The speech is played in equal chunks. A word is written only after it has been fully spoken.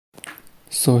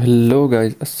So hello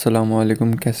guys, अस्सलाम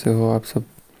वालेकुम। कैसे हो आप सब?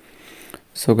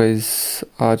 सो गाइस,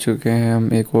 आ चुके हैं हम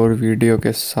एक और वीडियो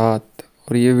के साथ।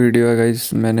 और ये वीडियो है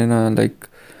गाइस, मैंने ना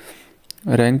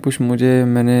रैंक पुश,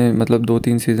 मैंने मतलब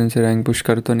 2-3 सीज़न से रैंक पुश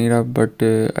कर तो नहीं रहा, बट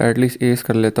एटलीस्ट एस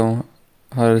कर लेता हूँ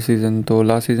हर सीज़न। तो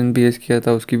लास्ट सीज़न भी एस किया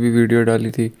था, उसकी भी वीडियो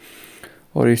डाली थी।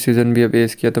 और इस सीज़न भी अब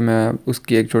एस किया, तो मैं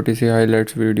उसकी एक छोटी सी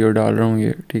हाईलाइट्स वीडियो डाल रहा हूँ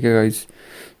ये, ठीक है गाइस।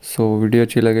 सो वीडियो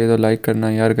अच्छी लगे तो लाइक करना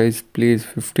यार गाइस, प्लीज़।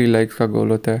 50 लाइक्स का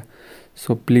गोल होता है।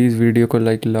 सो प्लीज़ वीडियो को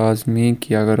लाइक लाजमी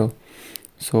किया करो।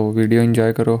 सो वीडियो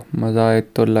एंजॉय करो, मज़ा आए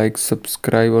तो लाइक,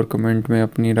 सब्सक्राइब और कमेंट में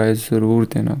अपनी राय ज़रूर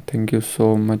देना। Thank you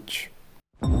so much.